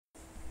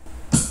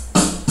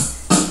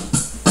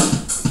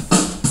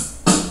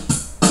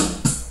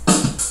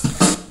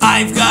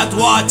I've got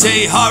watch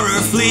a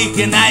horror flick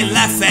and I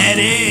laugh at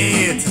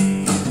it.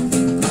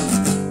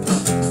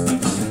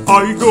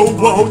 I go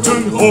out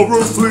and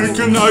horror flick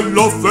and I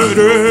laugh at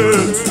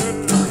it.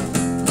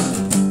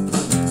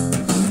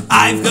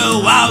 I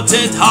go out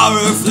at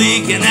horror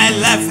flick and I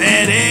laugh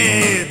at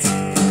it.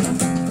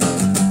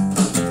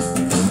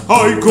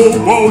 I go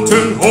out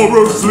and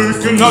horror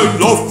flick and I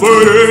laugh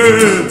at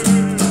it.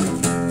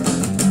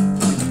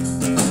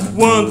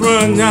 Won't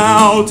run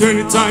out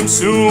anytime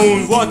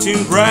soon,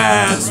 watching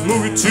Brad's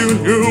movie till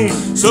noon.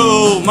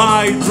 So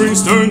my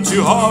dreams turn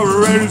to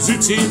horror as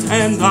it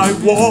and I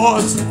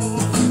watch.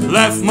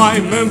 Left my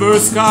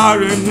members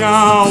scarred and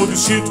now the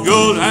shit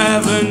gon'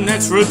 have an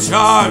extra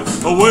charge.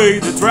 Away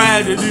the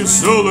tragedy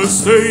so let's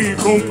stay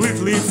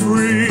completely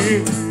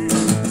free.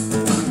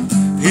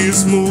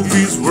 His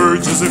movies were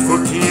just a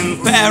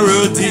fucking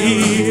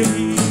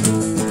parody.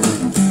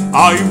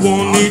 I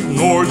won't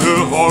ignore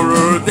the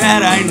horror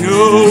that I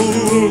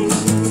know.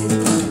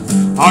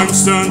 I'm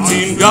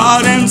stunting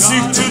God and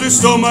sick to the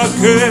stomach,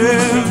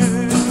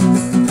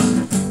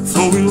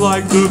 flowing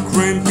like the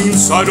cramp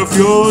inside of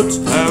your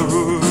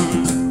terror.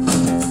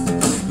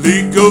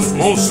 League of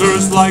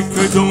monsters like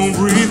I don't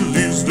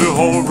release the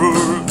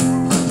horror.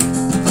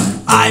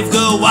 I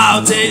go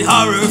out a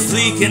horror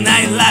flick and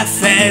I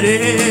laugh at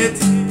it.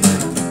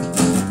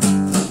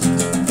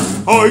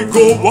 I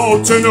go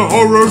out in a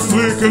horror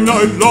flick and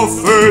I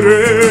laugh at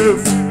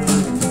it.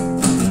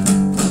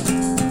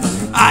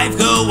 I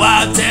go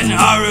out and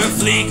horror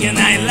flick and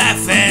I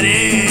laugh at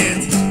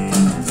it.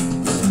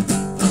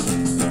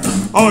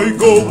 I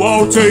go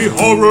out a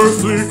horror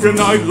flick and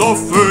I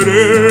laugh at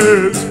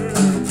it.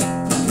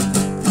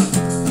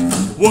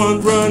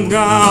 Won't run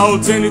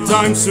out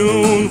anytime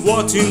soon,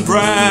 watching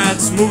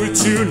Brad's movie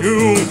till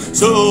noon.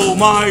 So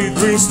my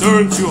dreams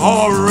turn to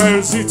horror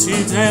as it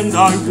hit and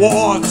I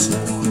watch.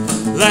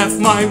 Left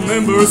my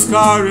members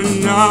scarred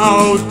and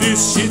now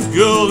this shit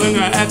girl in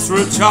an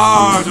extra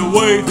charge.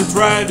 Away the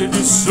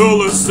tragedy so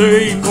let's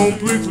stay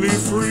completely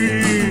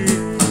free.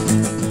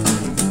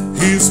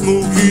 His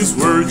movies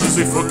were just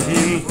a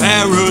fucking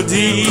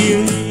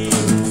parody.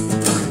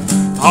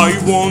 I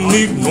won't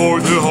ignore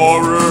the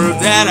horror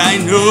that I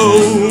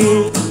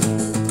know.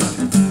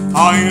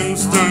 I am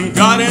stunned,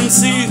 God and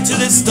sick to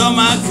the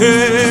stomach,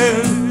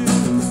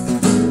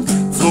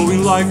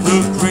 flowing like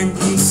the cramp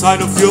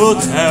inside of your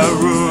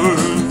terror.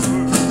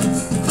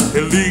 A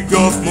league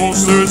of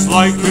monsters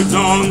like you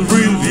don't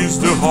release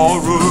the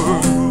horror.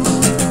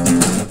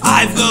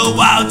 I go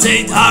out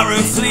a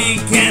horror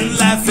flick and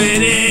laugh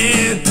at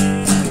it.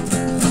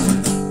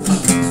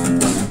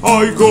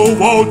 I go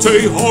out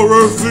a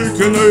horror flick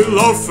and I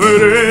laugh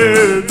at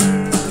it.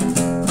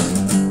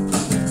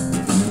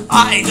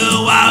 I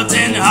go out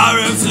and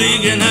horror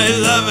flick and I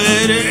laugh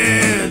at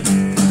it.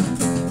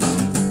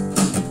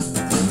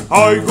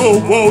 I go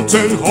out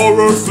and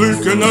horror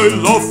flick and I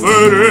laugh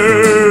at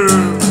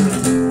it.